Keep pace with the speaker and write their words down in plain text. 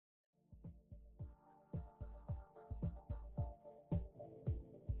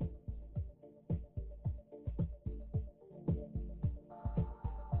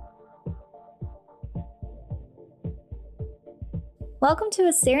Welcome to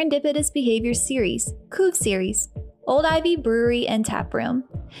a Serendipitous Behavior series, Couve series, Old Ivy Brewery and Taproom.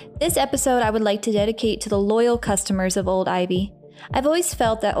 This episode I would like to dedicate to the loyal customers of Old Ivy. I've always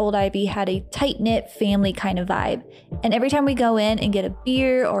felt that Old Ivy had a tight-knit family kind of vibe, and every time we go in and get a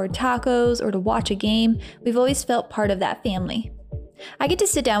beer or tacos or to watch a game, we've always felt part of that family. I get to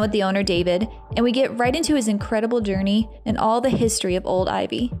sit down with the owner, David, and we get right into his incredible journey and all the history of Old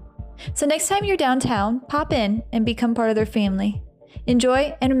Ivy. So next time you're downtown, pop in and become part of their family.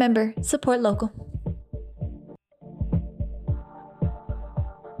 Enjoy, and remember, support local.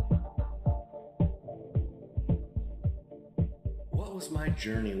 What was my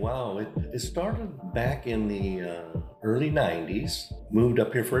journey? Wow, it started back in the early 90s. Moved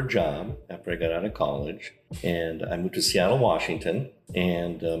up here for a job after I got out of college, and I moved to Seattle, Washington,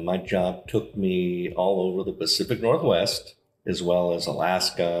 and my job took me all over the Pacific Northwest, as well as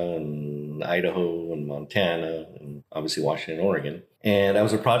Alaska and Idaho and Montana and obviously Washington and Oregon. And I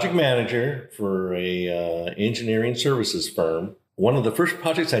was a project manager for a engineering services firm. One of the first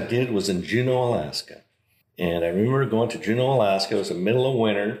projects I did was in Juneau, Alaska. And I remember going to Juneau, Alaska. It was the middle of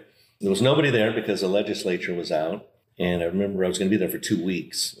winter. There was nobody there because the legislature was out. And I remember I was going to be there for 2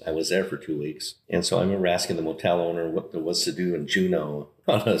 weeks. I was there for 2 weeks. And so I remember asking the motel owner what there was to do in Juneau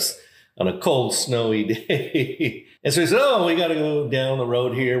on a cold, snowy day. And so he said, oh, we got to go down the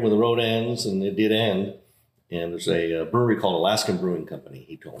road here where the road ends. And it did end. And there's a brewery called Alaskan Brewing Company,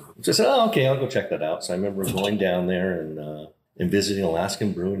 he told me. So I said, oh, okay, I'll go check that out. So I remember going down there and visiting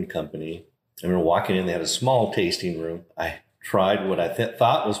Alaskan Brewing Company. I remember walking in, they had a small tasting room. I tried what I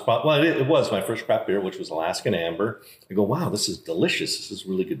thought was, it was my first craft beer, which was Alaskan Amber. I go, wow, this is delicious. This is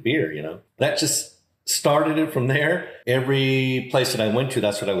really good beer, you know. That just started it from there. Every place that I went to,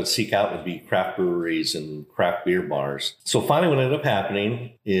 that's what I would seek out, would be craft breweries and craft beer bars. So finally what ended up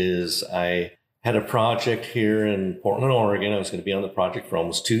happening is I had a project here in Portland, Oregon. I was going to be on the project for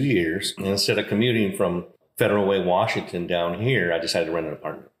almost 2 years. And instead of commuting from Federal Way, Washington down here, I decided to rent an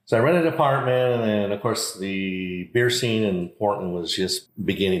apartment. So I rented an apartment, and then, of course, the beer scene in Portland was just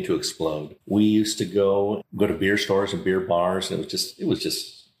beginning to explode. We used to go to beer stores and beer bars, and it was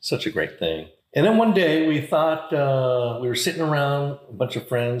just such a great thing. And then one day we thought, we were sitting around, a bunch of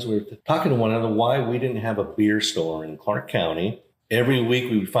friends, we were talking to one another why we didn't have a beer store in Clark County. Every week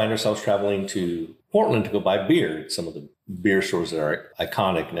we would find ourselves traveling to Portland to go buy beer at some of the beer stores that are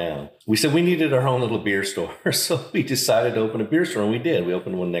iconic now. We said we needed our own little beer store. So we decided to open a beer store, and we did. We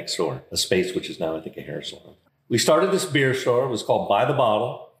opened one next door, a space which is now, I think, a hair salon. We started this beer store. It was called By the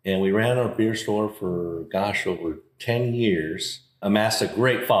Bottle, and we ran our beer store for, over 10 years. Amassed a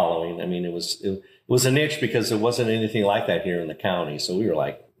great following. I mean, it was a niche because there wasn't anything like that here in the county. So we were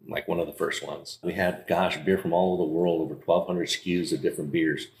like one of the first ones. We had, beer from all over the world, over 1,200 SKUs of different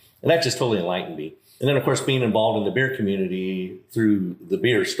beers. And that just totally enlightened me. And then, of course, being involved in the beer community through the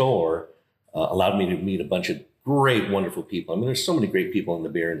beer store allowed me to meet a bunch of great, wonderful people. I mean, there's so many great people in the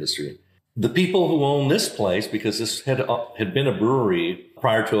beer industry. The people who own this place, because this had been a brewery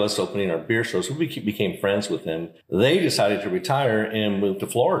prior to us opening our beer store, so we became friends with them. They decided to retire and move to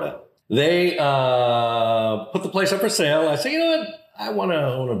Florida. They put the place up for sale. I said, you know what? I want to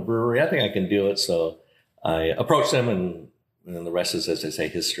own a brewery. I think I can do it. So I approached them, and the rest is, as they say,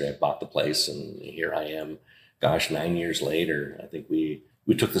 history. I bought the place, and here I am. 9 years later. I think we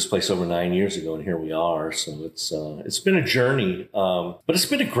took this place over 9 years ago, and here we are. So it's been a journey, but it's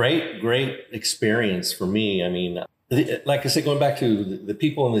been a great experience for me. I mean, like I said, going back to the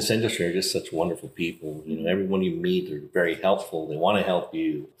people in this industry are just such wonderful people. You know, everyone you meet, they're very helpful. They want to help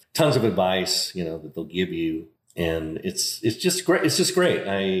you. Tons of advice, you know, that they'll give you. And it's just great. It's just great.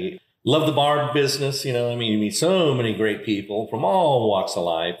 I love the bar business. You know, I mean, you meet so many great people from all walks of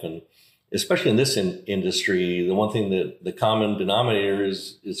life. And especially in this industry, the one thing that the common denominator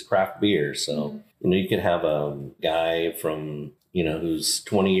is craft beer. So, you know, you could have a guy from, you know, who's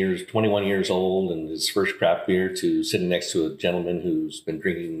 21 years old and his first craft beer, to sitting next to a gentleman who's been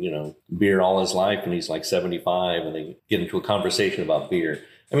drinking, you know, beer all his life, and he's like 75, and they get into a conversation about beer.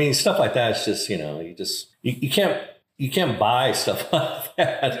 I mean, stuff like that. It's just, you know, you can't buy stuff like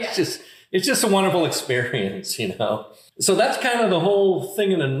that. Yeah. It's just a wonderful experience, you know. So that's kind of the whole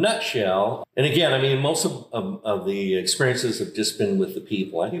thing in a nutshell. And again, I mean, most of the experiences have just been with the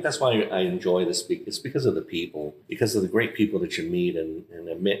people. I think that's why I enjoy this. It's because of the people, because of the great people that you meet, and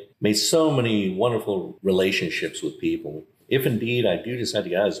I've made so many wonderful relationships with people. If indeed I do decide to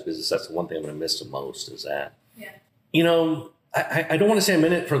get out of this business, that's the one thing I'm going to miss the most, is that. Yeah. You know, I don't want to say I'm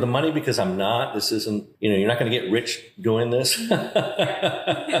in it for the money, because I'm not. This isn't, you know, you're not going to get rich doing this.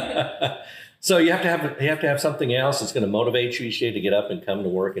 So you have to have something else that's going to motivate you each day to get up and come to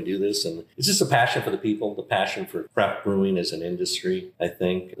work and do this. And it's just a passion for the people, the passion for craft brewing as an industry. I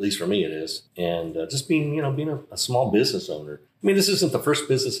think, at least for me, it is. And just being a small business owner. I mean, this isn't the first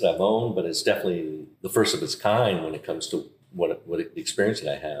business that I've owned, but it's definitely the first of its kind when it comes to what experience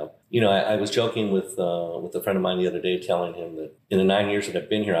that I have. I was joking with a friend of mine the other day, telling him that in the 9 years that I've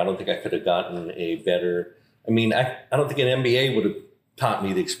been here, I don't think I could have gotten a better. I mean, I don't think an MBA would have taught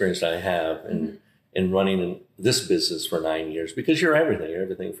me the experience that I have in running this business for 9 years, because you're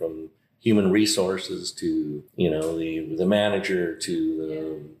everything from human resources to, the manager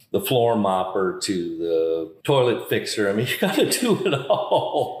to the floor mopper to the toilet fixer. I mean, you got to do it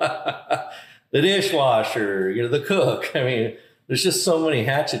all. The dishwasher, the cook. I mean, there's just so many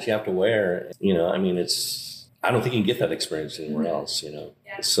hats that you have to wear. I mean, I don't think you can get that experience anywhere else,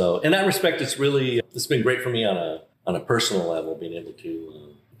 Yeah. So in that respect, it's been great for me on a personal level, being able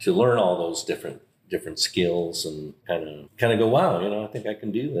to learn all those different skills and kind of go, wow, I think I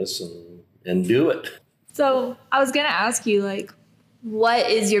can do this and do it. So I was going to ask you, like, what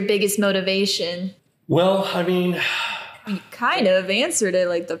is your biggest motivation? Well, I mean, you kind of answered it,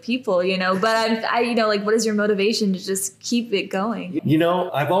 like the people, but like, what is your motivation to just keep it going?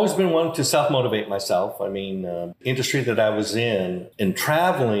 I've always been one to self-motivate myself. I mean, industry that I was in and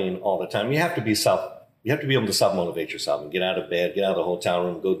traveling all the time, you have to be able to self-motivate yourself and get out of bed, get out of the hotel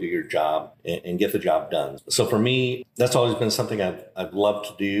room, go do your job and get the job done. So for me, that's always been something I've loved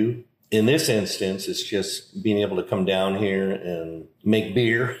to do. In this instance, it's just being able to come down here and make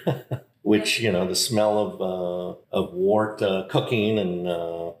beer, which, the smell of wort cooking and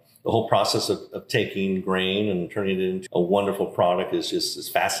the whole process of taking grain and turning it into a wonderful product is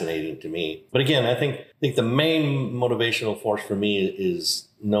fascinating to me. But again, I think the main motivational force for me is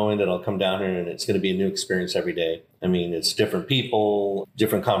knowing that I'll come down here and it's going to be a new experience every day. I mean, it's different people,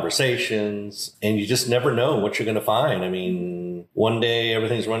 different conversations, and you just never know what you're going to find. I mean, one day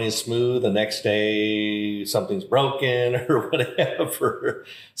everything's running smooth, the next day something's broken or whatever.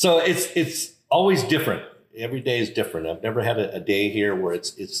 So it's always different. Every day is different. I've never had a day here where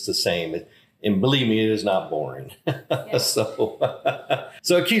it's the same. And believe me, it is not boring. Yeah.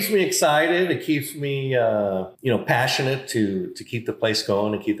 So it keeps me excited. It keeps me, passionate to keep the place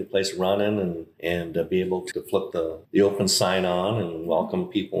going and keep the place running and be able to flip the open sign on and welcome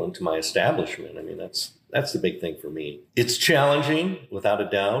people into my establishment. I mean, that's the big thing for me. It's challenging, without a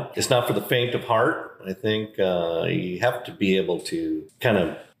doubt. It's not for the faint of heart. I think you have to be able to kind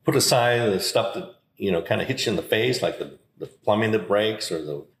of put aside the stuff that, kind of hits you in the face, like the plumbing that breaks or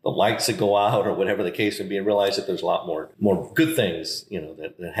the lights that go out or whatever the case may be, and realize that there's a lot more good things,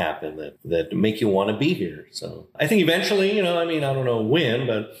 that happen that make you want to be here. So I think eventually, I don't know when,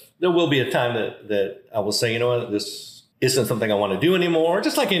 but there will be a time that I will say, this isn't something I want to do anymore.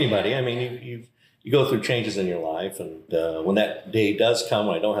 Just like anybody. I mean, you go through changes in your life, and when that day does come,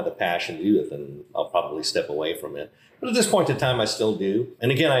 when I don't have the passion to do it, then I'll probably step away from it. But at this point in time, I still do.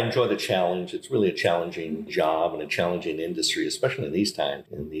 And again, I enjoy the challenge. It's really a challenging job and a challenging industry, especially in these times,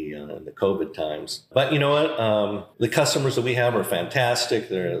 in the COVID times. But you know what? The customers that we have are fantastic.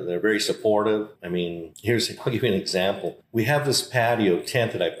 They're very supportive. I mean, I'll give you an example. We have this patio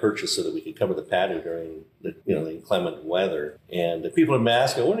tent that I purchased so that we could cover the patio during the inclement weather. And the people have been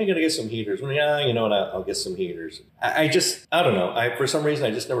asking, when are you going to get some heaters? Well, yeah, I'll get some heaters. I don't know. For some reason,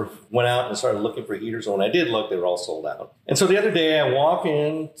 I just never went out and started looking for heaters. And when I did look, they were all sold out. And so the other day I walk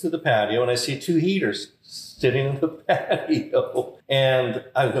into the patio and I see 2 heaters sitting in the patio. And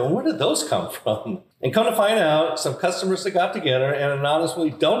I go, where did those come from? And come to find out, some customers that got together and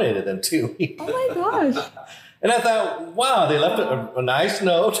anonymously donated them to me. Oh my gosh. And I thought, wow, they left a nice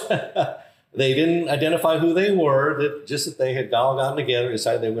note. They didn't identify who they were, that they had all gotten together,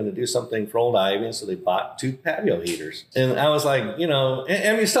 decided they were going to do something for Old Ivy, and so they bought 2 patio heaters. And I was like, I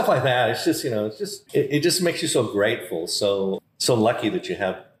mean, stuff like that. It's just, it just makes you so grateful, so lucky that you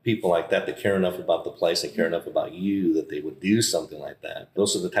have people like that care enough about the place and care enough about you that they would do something like that.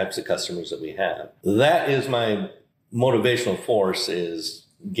 Those are the types of customers that we have. That is my motivational force, is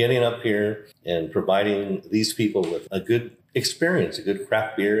getting up here and providing these people with a good experience, a good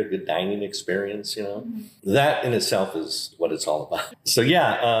craft beer, a good dining experience, That in itself is what it's all about. So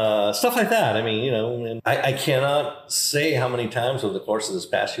yeah, stuff like that. I mean, and I cannot say how many times over the course of this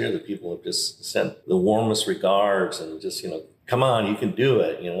past year that people have just sent the warmest regards and just, come on, you can do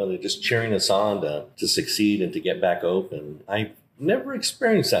it. They're just cheering us on to succeed and to get back open. I never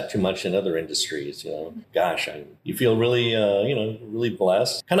experienced that too much in other industries. Gosh, you feel really, really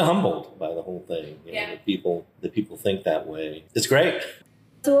blessed, kind of humbled by the whole thing. That people think that way. It's great.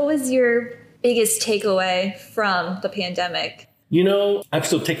 So what was your biggest takeaway from the pandemic? I'm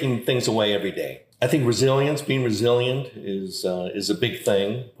still taking things away every day. I think resilience, being resilient is a big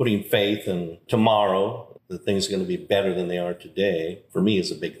thing. Putting faith in tomorrow, that things are going to be better than they are today, for me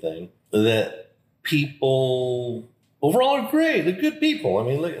is a big thing. That people overall are great. They're good people. I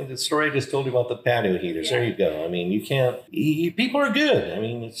mean, look at the story I just told you about the patio heaters. There you go. I mean, people are good. I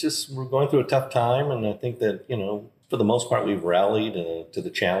mean, it's just, we're going through a tough time. And I think that, for the most part, we've rallied to the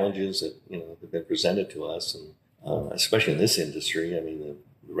challenges that, have been presented to us. And especially in this industry, I mean, the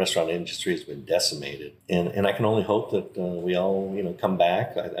restaurant industry has been decimated. And I can only hope that we all, come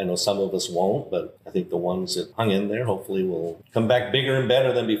back. I know some of us won't, but I think the ones that hung in there hopefully will come back bigger and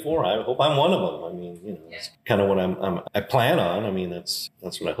better than before. I hope I'm one of them. I mean, it's kind of what I plan on. I mean, that's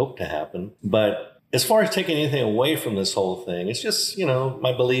what I hope to happen. But as far as taking anything away from this whole thing, it's just,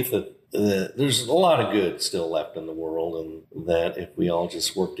 my belief that there's a lot of good still left in the world, and that if we all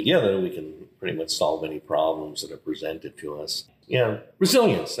just work together, we can pretty much solve any problems that are presented to us.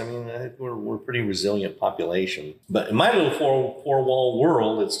 Resilience. I mean, I think we're a pretty resilient population. But in my little four-wall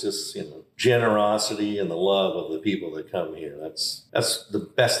world, it's just, generosity and the love of the people that come here. That's the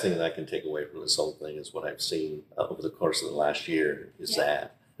best thing that I can take away from this whole thing, is what I've seen over the course of the last year, is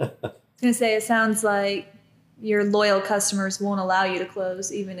that. I was going to say, it sounds like your loyal customers won't allow you to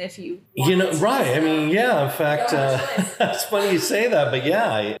close, even if you want right. I mean, in fact, it's funny you say that, but they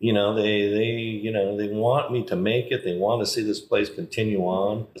want me to make it. They want to see this place continue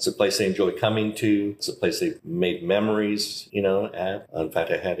on. It's a place they enjoy coming to. It's a place they've made memories, at. In fact,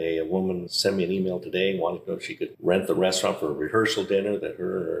 I had a woman send me an email today, wanted to know if she could rent the restaurant for a rehearsal dinner, that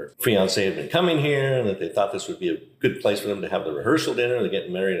her and her fiance had been coming here, and that they thought this would be a good place for them to have the rehearsal dinner. They're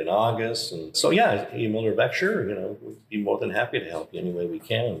getting married in August. And so, I emailed her back, sure, we'd be more than happy to help you any way we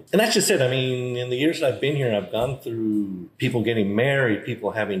can. And that's just it. I mean, in the years that I've been here, I've gone through people getting married,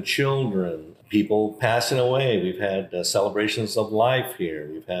 people having children, people passing away. We've had celebrations of life here.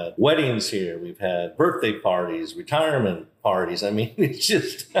 We've had weddings here. We've had birthday parties, retirement parties. I mean, it's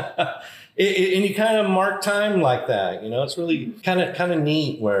just... and you kind of mark time like that, it's really kind of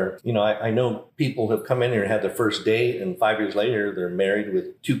neat where, I know people have come in here and had their first date, and 5 years later, they're married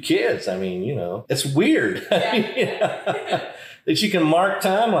with 2 kids. I mean, it's weird that you can mark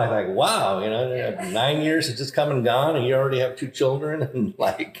time like wow, 9 years has just come and gone, and you already have 2 children. And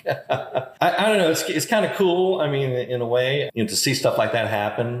I don't know, it's kind of cool. I mean, in a way, to see stuff like that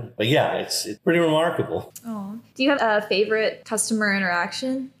happen. But it's pretty remarkable. Oh, do you have a favorite customer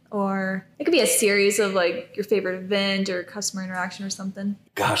interaction? Or it could be a series of your favorite event or customer interaction or something.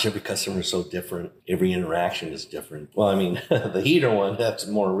 Gosh, every customer is so different. Every interaction is different. Well, I mean, the heater one, that's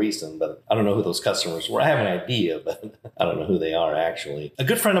more recent, but I don't know who those customers were. I have an idea, but I don't know who they are actually. A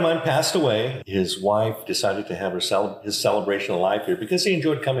good friend of mine passed away. His wife decided to have his celebration of life here because he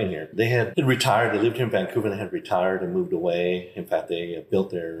enjoyed coming here. They had retired. They lived in Vancouver. They had retired and moved away. In fact, they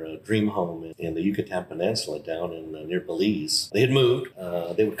built their dream home in the Yucatan Peninsula down in near Belize. They had moved.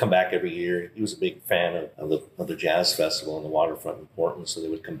 They would come back every year. He was a big fan of the jazz festival on the waterfront in Portland, so they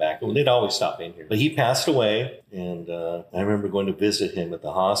would come back. Well, they'd always stop in here. But he passed away, and I remember going to visit him at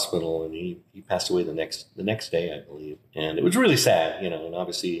the hospital, and he passed away the next day, I believe. And it was really sad, and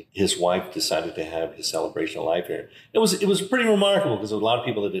obviously his wife decided to have his celebration of life here. It was pretty remarkable because there were a lot of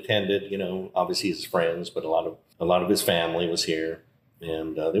people that attended, obviously his friends, but a lot of his family was here.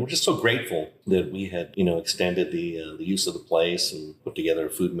 And they were just so grateful that we had, extended the use of the place and put together a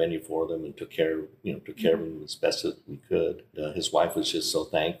food menu for them and took care of them as best as we could. His wife was just so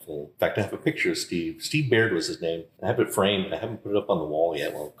thankful. In fact, I have a picture of Steve. Steve Baird was his name. I have it framed. I haven't put it up on the wall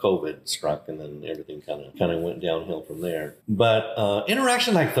yet. Well, COVID struck, and then everything kind of went downhill from there. But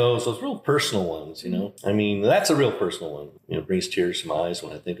interactions like those real personal ones, I mean, that's a real personal one. It brings tears to my eyes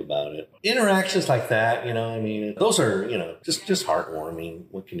when I think about it. Interactions like that, I mean, those are, just heartwarming. I mean,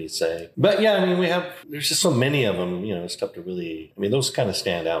 what can you say? But I mean, there's just so many of them, it's tough to really, I mean, those kind of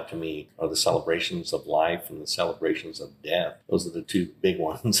stand out to me, are the celebrations of life and the celebrations of death. Those are the 2 big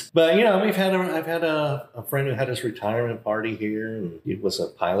ones. But, I've had a friend who had his retirement party here, and he was a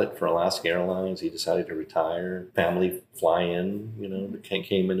pilot for Alaska Airlines. He decided to retire. Family fly in,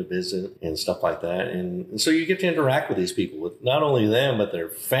 came in to visit and stuff like that. And so you get to interact with these people, with not only them, but their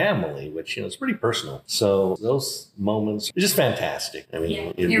family, which, it's pretty personal. So those moments are just fantastic. I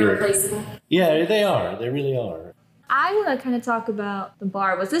mean, irreplaceable. Yeah, they are. They really are. I want to kind of talk about the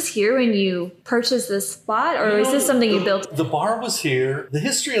bar. Was this here when you purchased this spot, or is this something you built? The bar was here. The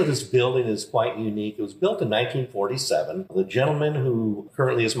history of this building is quite unique. It was built in 1947. The gentleman who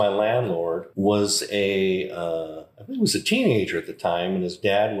currently is my landlord was I think he was a teenager at the time, and his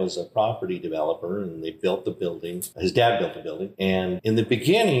dad was a property developer, and they built the building. His dad built the building. And in the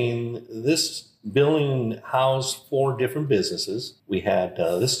beginning, this building housed 4 different businesses. We had,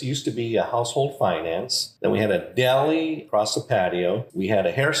 this used to be a household finance. Then we had a deli across the patio. We had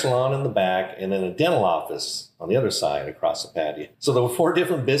a hair salon in the back, and then a dental office on the other side across the patio. So there were 4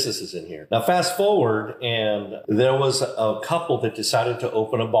 different businesses in here. Now fast forward, and there was a couple that decided to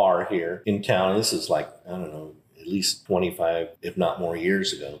open a bar here in town. And this is like, I don't know, at least 25, if not more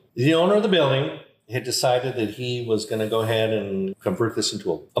years ago. The owner of the building had decided that he was going to go ahead and convert this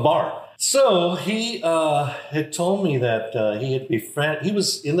into a bar. So he had told me that he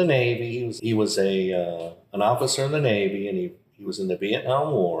was in the Navy. He was an officer in the Navy, and he was in the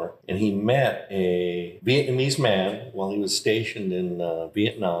Vietnam War, and he met a Vietnamese man while he was stationed in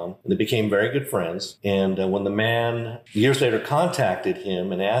Vietnam, and they became very good friends. And when the man years later contacted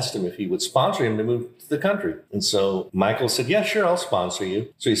him and asked him if he would sponsor him to move to the country, and so Michael said, "Yeah, sure, I'll sponsor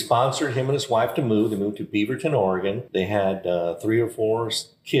you." So he sponsored him and his wife to move. They moved to Beaverton, Oregon. They had 3 or 4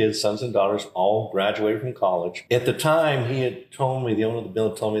 kids, sons and daughters, all graduated from college. At the time, he had told me, the owner of the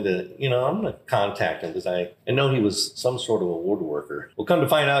building told me that, I'm going to contact him because I know he was some sort of a woodworker. Well, come to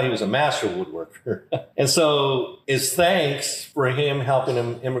find out, he was a master woodworker. And so as thanks for him helping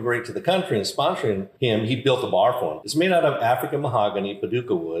him immigrate to the country and sponsoring him, he built a bar for him. It's made out of African mahogany,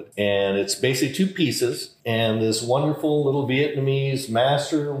 Paducah wood, and it's basically 2 pieces. And this wonderful little Vietnamese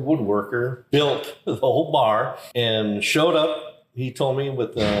master woodworker built the whole bar and showed up, he told me,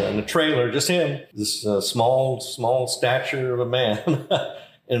 with in a trailer, just him, this small stature of a man,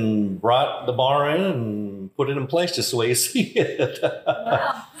 and brought the bar in and put it in place just the way you see it.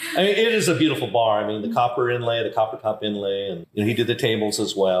 Wow. I mean, it is a beautiful bar. I mean, the copper top inlay, and he did the tables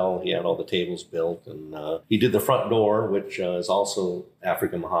as well. He had all the tables built, and he did the front door, which is also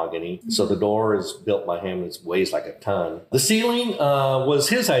African mahogany. Mm-hmm. So the door is built by him. It weighs like a ton. The ceiling was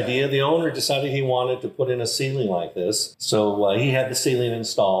his idea. The owner decided he wanted to put in a ceiling like this. So he had the ceiling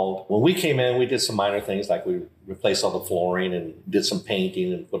installed. When we came in, we did some minor things, like we replaced all the flooring and did some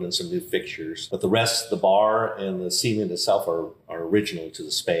painting and put in some new fixtures. But the rest, the bar and the ceiling itself are original to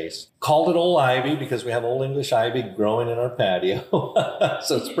the space. Called it Old Ivy because we have Old English ivy growing in our patio.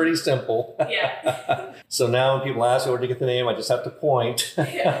 So it's pretty simple. Yeah. So now when people ask me where to get the name, I just have to point.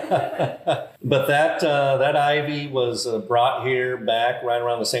 But that ivy was brought here back right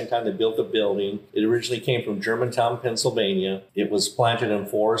around the same time they built the building. It originally came from Germantown, Pennsylvania. It was planted in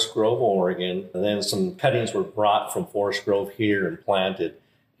Forest Grove, Oregon. And then some cuttings were brought from Forest Grove here and planted.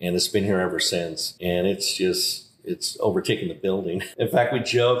 And it's been here ever since. And it's overtaken the building. In fact, we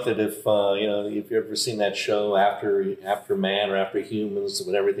joke that if you've ever seen that show After Man or After Humans,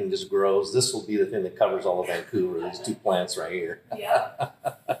 when everything just grows, this will be the thing that covers all of Vancouver. These 2 plants right here. Yeah.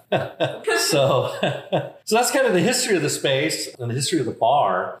 So that's kind of the history of the space and the history of the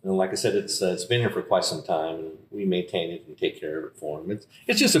bar. And like I said, it's been here for quite some time, and we maintain it and take care of it for them.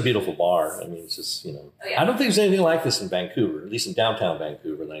 It's just a beautiful bar. I mean, it's just, Oh, yeah. I don't think there's anything like this in Vancouver, at least in downtown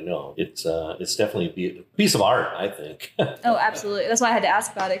Vancouver that I know. It's definitely a piece of art, I think. Oh, absolutely. That's why I had to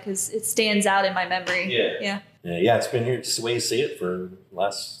ask about it, because it stands out in my memory. Yeah. Yeah, it's been here just the way you see it for the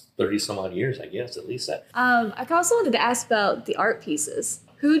last 30 some odd years, I guess, at least that. I also wanted to ask about the art pieces.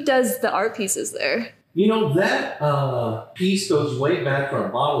 Who does the art pieces there? That piece goes way back to our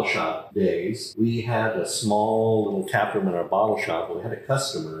bottle shop days. We had a small little taproom in our bottle shop. We had a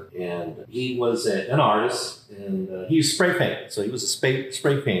customer, and he was an artist, and he used spray paint. So he was a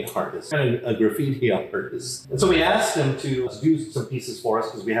spray paint artist, kind of a graffiti artist. And so we asked him to do some pieces for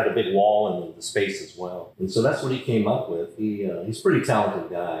us because we had a big wall in the space as well. And so that's what he came up with. He's a pretty talented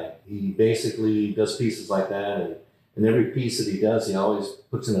guy. He basically does pieces like that, and every piece that he does, he always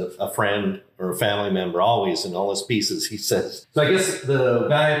puts in a friend or a family member, always in all his pieces, he says. So I guess the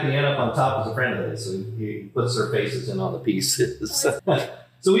guy at the end up on top is a friend of his, so he puts their faces in on the pieces.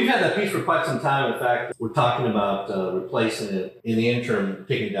 So we've had that piece for quite some time. In fact, we're talking about replacing it in the interim,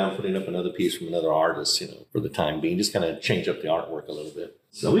 taking it down, putting up another piece from another artist, for the time being, just kind of change up the artwork a little bit.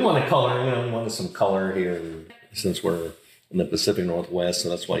 So we want to color, we wanted some color here, and since we're in the Pacific Northwest, so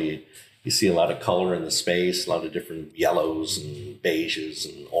that's why you see a lot of color in the space, a lot of different yellows and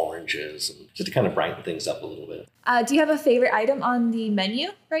beiges and oranges, and just to kind of brighten things up a little bit. Do you have a favorite item on the menu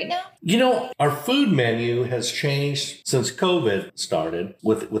right now? Our food menu has changed since COVID started.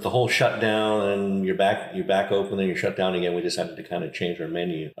 With the whole shutdown, and you're back open, then you're shut down again. We decided to kind of change our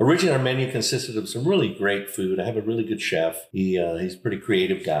menu. Originally, our menu consisted of some really great food. I have a really good chef. He's a pretty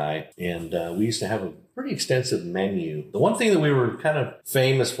creative guy, and we used to have a pretty extensive menu. The one thing that we were kind of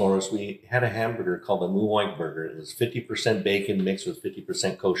famous for is we had a hamburger called the Moo Oink Burger. It was 50% bacon mixed with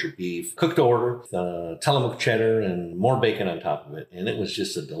 50% kosher country beef, cooked to order, Tillamook cheddar, and more bacon on top of it. And it was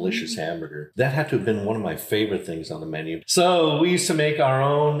just a delicious hamburger. That had to have been one of my favorite things on the menu. So we used to make our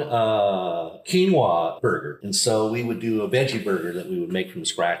own quinoa burger. And so we would do a veggie burger that we would make from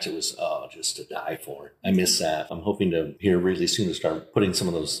scratch. It was just to die for. I miss that. I'm hoping to here really soon to start putting some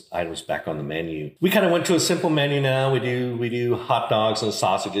of those items back on the menu. We kind of went to a simple menu now. We do hot dogs and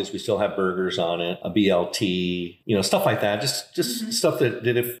sausages. We still have burgers on it, a BLT, stuff like that. Just stuff that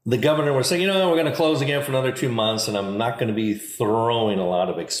if the governor were saying, we're going to close again for another 2 months and I'm not going to be throwing a lot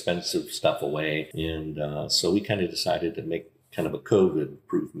of expensive stuff away. And so we kind of decided to make kind of a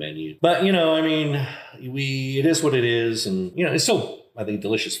COVID-proof menu. But, it is what it is. And, it's still, I think,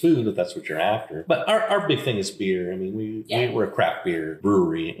 delicious food if that's what you're after. But our big thing is beer. I mean, we're a craft beer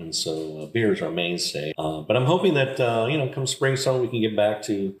brewery, and so beer is our mainstay. But I'm hoping that, come spring, summer, we can get back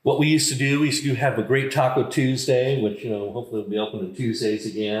to what we used to do. We used to have a great Taco Tuesday, which, hopefully will be open on Tuesdays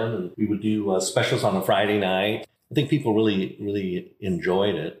again. And we would do specials on a Friday night. I think people really, really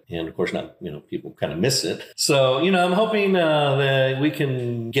enjoyed it. And of course, not, people kind of miss it. So, I'm hoping that we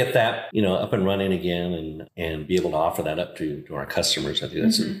can get that, up and running again and be able to offer that up to our customers. I think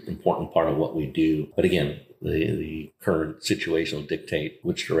that's an important part of what we do. But again, the current situation will dictate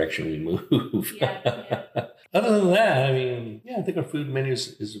which direction we move. Yeah. Other than that, I think our food menu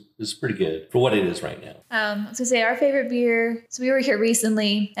is pretty good for what it is right now. I was going to say our favorite beer. So we were here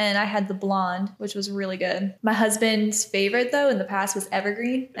recently and I had the blonde, which was really good. My husband's favorite, though, in the past was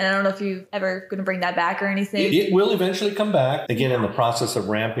Evergreen. And I don't know if you're ever going to bring that back or anything. It will eventually come back. Again, in the process of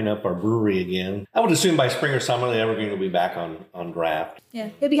ramping up our brewery again. I would assume by spring or summer, the Evergreen will be back on draft. Yeah,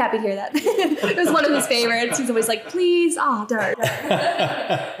 he'll be happy to hear that. It was one of his favorites. He's always like, please, darn.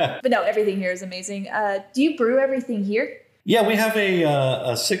 But no, everything here is amazing. Do you brew everything here? Yeah, we have a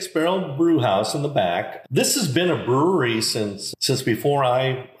 6-barrel brew house in the back. This has been a brewery since before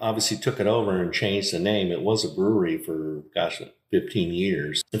I obviously took it over and changed the name. It was a brewery for, 15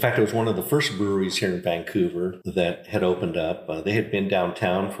 years. In fact, it was one of the first breweries here in Vancouver that had opened up. They had been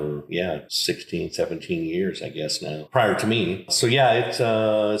downtown for, 16, 17 years, I guess now, prior to me. So yeah, it's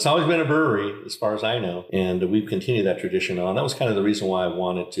always been a brewery as far as I know. And we've continued that tradition on. That was kind of the reason why I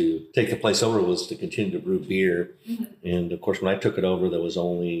wanted to take the place over, was to continue to brew beer. And of course, when I took it over, there was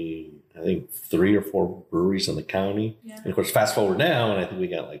only, I think, 3 or 4 breweries in the county. Yeah. And of course, fast forward now, and I think we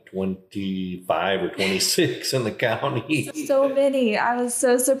got like 25 or 26 in the county. So many. I was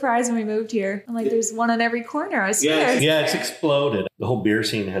so surprised when we moved here. I'm like, there's one on every corner. I swear. Yeah, it's exploded. The whole beer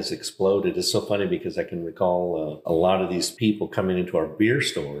scene has exploded. It's so funny because I can recall a lot of these people coming into our beer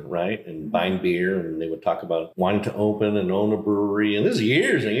store, right, and buying beer, and they would talk about wanting to open and own a brewery. And this is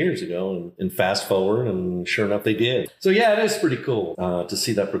years and years ago. And fast forward, and sure enough, they did. So yeah, it is pretty cool to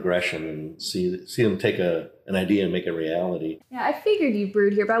see that progression and see them take an idea and make it reality. Yeah, I figured you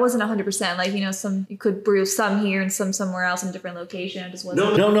brewed here, but I wasn't 100%. Like, you could brew some here and some somewhere else in different location. I just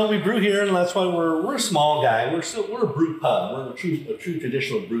wasn't. No, we brew here, and that's why we're a small guy. We're a brew pub. We're a true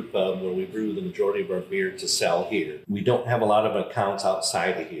traditional brew pub where we brew the majority of our beer to sell here. We don't have a lot of accounts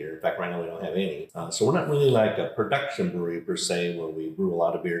outside of here. In fact, right now we don't have any. So we're not really like a production brewery per se, where we brew a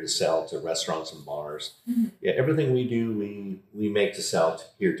lot of beer to sell to restaurants and bars. Mm-hmm. Yeah, everything we do, we make to sell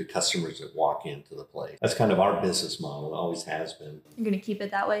here to customers that walk into the place. That's kind of our business model. It always has been. You're going to keep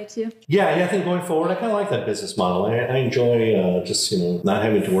it that way too? Yeah, I think going forward, I kind of like that business model. I enjoy just, not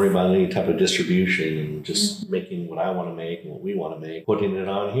having to worry about any type of distribution and just making what I want to make and what we want to make, putting it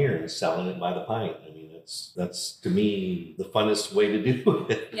on here and selling it by the pint. I mean, that's to me the funnest way to do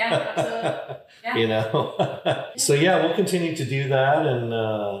it. Yeah, absolutely. Yeah. So yeah, we'll continue to do that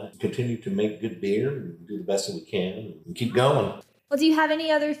and continue to make good beer and do the best that we can and keep going. Well, do you have any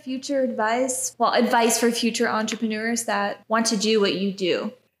other future advice? Well, advice for future entrepreneurs that want to do what you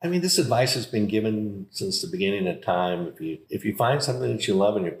do? I mean, this advice has been given since the beginning of time. If you find something that you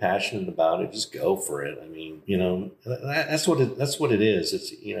love and you're passionate about it, just go for it. I mean, that's what it is.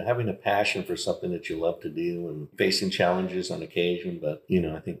 It's, having a passion for something that you love to do and facing challenges on occasion. But,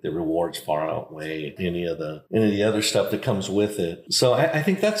 I think the rewards far outweigh any of the other stuff that comes with it. So I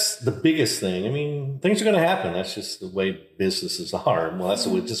think that's the biggest thing. I mean, things are going to happen. That's just the way businesses are. Well, that's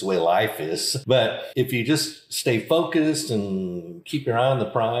just the way life is. But if you just stay focused and keep your eye on the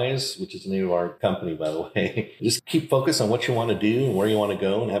prize, which is the name of our company, by the way, just keep focused on what you want to do and where you want to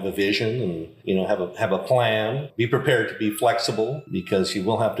go and have a vision and, have a plan. Be prepared to be flexible because you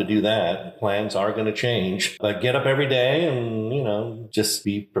will have to do that. Plans are going to change. But get up every day and, just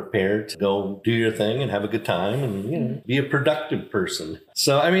be prepared to go do your thing and have a good time and, be a productive person.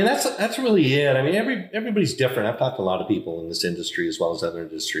 So, I mean, that's really it. I mean, everybody's different. I've talked to a lot of people in this industry as well as other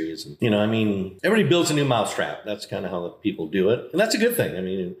industries. And, I mean, everybody builds a new mousetrap. That's kind of how the people do it. And that's a good thing. I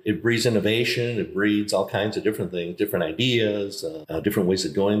mean, it breeds innovation. It breeds all kinds of different things, different ideas, different ways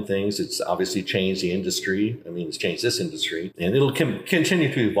of doing things. It's obviously changed the industry. I mean, it's changed this industry. And it'll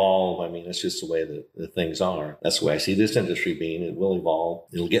continue to evolve. I mean, that's just the way that the things are. That's the way I see this industry being. It will evolve.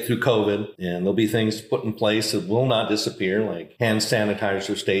 It'll get through COVID. And there'll be things put in place that will not disappear, like hand sanitizer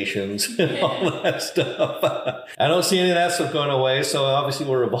stations and all that stuff. I don't see any of that stuff going away. So obviously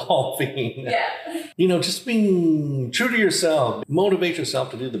we're evolving. Yeah. Just being true to yourself. Motivate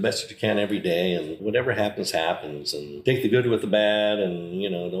yourself to do the best that you can every day. And whatever happens, happens. And take the good with the bad. And,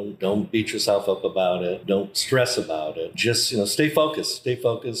 don't beat yourself up about it. Don't stress about it. Just, stay focused. Stay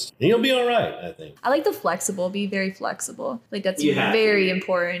focused. And you'll be all right, I think. I like the flexible. Be very flexible. Like that's very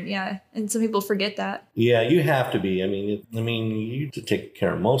important. Yeah. And some people forget that. Yeah, you have to be. I mean, you have to take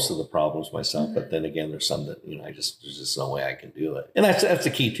care of most of the problems myself, but then again, there's some that, there's just no way I can do it. And that's the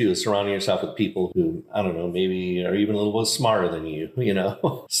key too, is surrounding yourself with people who, I don't know, maybe are even a little bit smarter than you,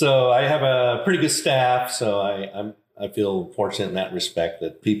 So I have a pretty good staff. So I feel fortunate in that respect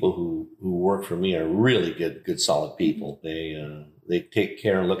that people who work for me are really good, solid people. They take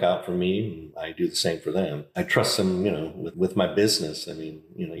care and look out for me, and I do the same for them. I trust them, with my business. I mean,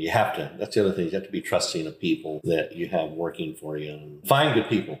 you have to. That's the other thing. You have to be trusting of people that you have working for you, and find good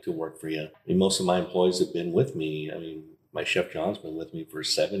people to work for you. I mean, most of my employees have been with me. I mean, my chef John's been with me for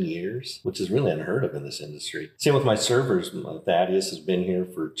 7 years, which is really unheard of in this industry. Same with my servers. Thaddeus has been here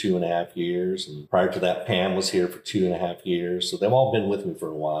for 2.5 years. And prior to that, Pam was here for 2.5 years. So they've all been with me for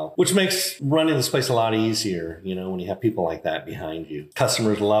a while, which makes running this place a lot easier, when you have people like that behind you.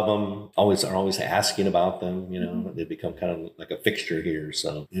 Customers love them, are always asking about them, They become kind of like a fixture here.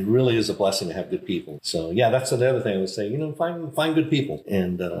 So it really is a blessing to have good people. So yeah, that's the other thing I would say, find good people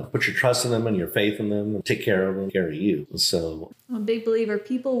and put your trust in them and your faith in them and take care of them, care of you. So I'm a big believer.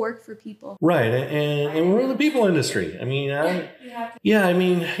 People work for people. Right. And we're in the people industry. I mean,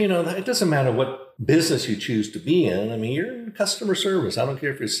 it doesn't matter what business you choose to be in. I mean, you're in customer service. I don't care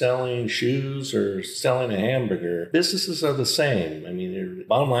if you're selling shoes or selling a hamburger. Businesses are the same. I mean, the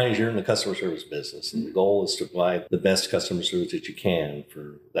bottom line is you're in the customer service business. And the goal is to provide the best customer service that you can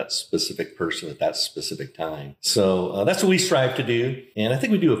for that specific person at that specific time. So that's what we strive to do. And I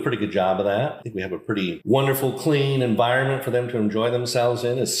think we do a pretty good job of that. I think we have a pretty wonderful, clean environment for them to enjoy themselves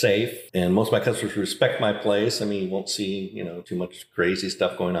in. It's safe. And most of my customers respect my place. I mean, you won't see, too much crazy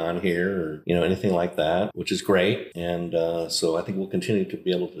stuff going on here or, anything like that, which is great. And so I think we'll continue to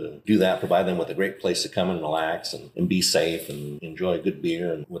be able to do that, provide them with a great place to come and relax and be safe and enjoy a good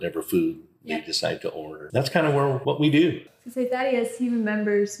beer and whatever food they decide to order. That's kind of what we do. To say Thaddeus, he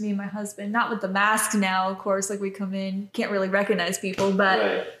remembers me and my husband, not with the mask now, of course, like we come in, can't really recognize people,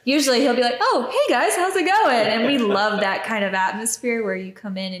 but usually he'll be like, oh, hey guys, how's it going? And we love that kind of atmosphere where you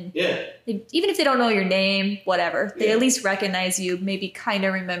come in and even if they don't know your name, whatever, they at least recognize you, maybe kind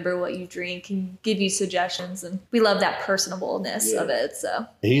of remember what you drink and give you suggestions. And we love that personableness of it. So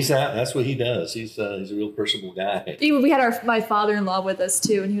that's what he does. He's a real personable guy. We had my father-in-law with us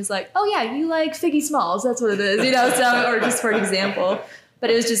too, and he was like, oh yeah, you like Figgy Smalls. That's what it is, so, or just for an example.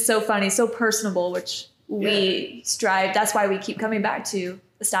 But it was just so funny, so personable, which we strive. That's why we keep coming back to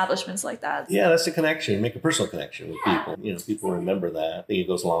establishments like that. Yeah, that's a connection. Make a personal connection with people. People remember that. I think it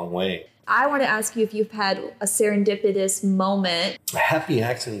goes a long way. I want to ask you if you've had a serendipitous moment. A happy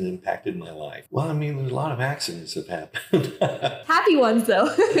accident impacted my life. Well, I mean, there's a lot of accidents that have happened. Happy ones, though.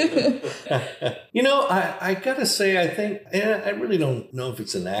 I got to say, I think, I really don't know if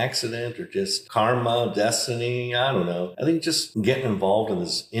it's an accident or just karma, destiny. I don't know. I think just getting involved in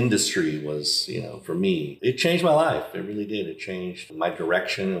this industry was, for me, it changed my life. It really did. It changed my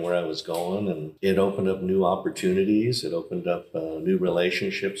direction and where I was going. And it opened up new opportunities. It opened up new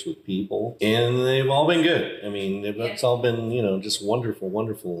relationships with people. And they've all been good. I mean, it's all been, just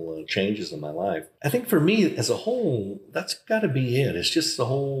wonderful changes in my life. I think for me as a whole, that's got to be it. It's just the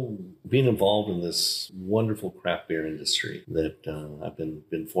whole being involved in this wonderful craft beer industry that I've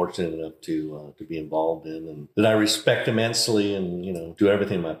been fortunate enough to be involved in, and that I respect immensely, and do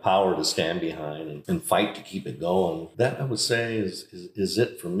everything in my power to stand behind and fight to keep it going. That I would say is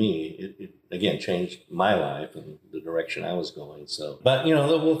it for me. It again changed my life and the direction I was going. So, but there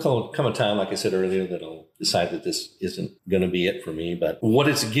will come a time, like I said earlier, that I'll decide that this isn't going to be it for me. But what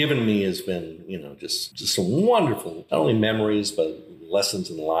it's given me has been, just some wonderful, not only memories, but lessons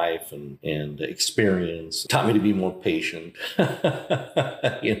in life and experience. Taught me to be more patient. So,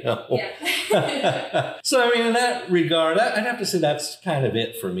 I mean, in that regard, I'd have to say that's kind of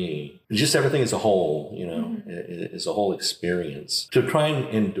it for me. just everything as a whole, you know, is a whole experience. To try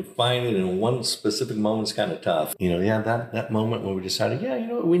and define it in one specific moment is kind of tough. You know, yeah, that moment when we decided, yeah, you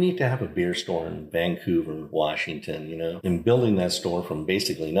know, we need to have a beer store in Vancouver, Washington, you know, and building that store from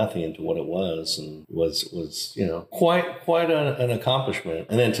basically nothing into what it was, and was you know, quite an accomplishment.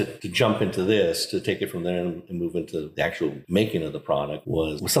 And then to jump into this, to take it from there and move into the actual making of the product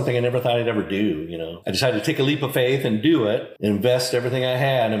was something I never thought I'd ever do. You know, I decided to take a leap of faith and do it, invest everything I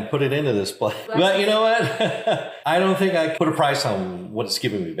had and put it into this place. But you know what? I don't think I put a price on what it's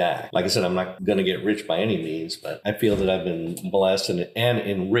giving me back. Like I said, I'm not going to get rich by any means, but I feel that I've been blessed and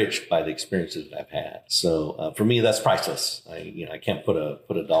enriched by the experiences that I've had. So for me, that's priceless. I can't put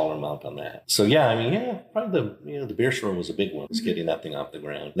a dollar amount on that. So yeah, I mean, yeah, probably the beer store was a big one. Was getting that thing off the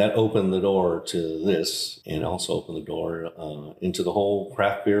ground. That opened the door to this, and also opened the door into the whole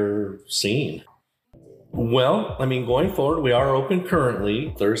craft beer scene. Well, I mean, going forward, we are open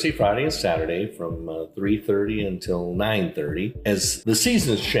currently Thursday, Friday, and Saturday from 3:30 until 9:30. As the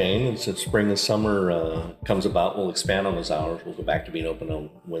seasons change, and since spring and summer comes about, we'll expand on those hours. We'll go back to being open on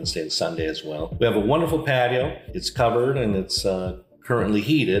Wednesday and Sunday as well. We have a wonderful patio. It's covered, and it's currently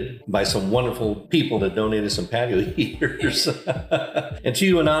heated by some wonderful people that donated some patio heaters. And to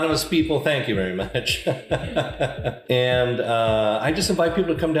you anonymous people, thank you very much. And I just invite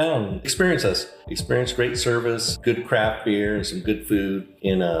people to come down, experience us, experience great service, good craft beer, and some good food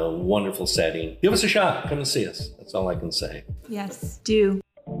in a wonderful setting. Give us a shot. Come and see us. That's all I can say. Yes, do.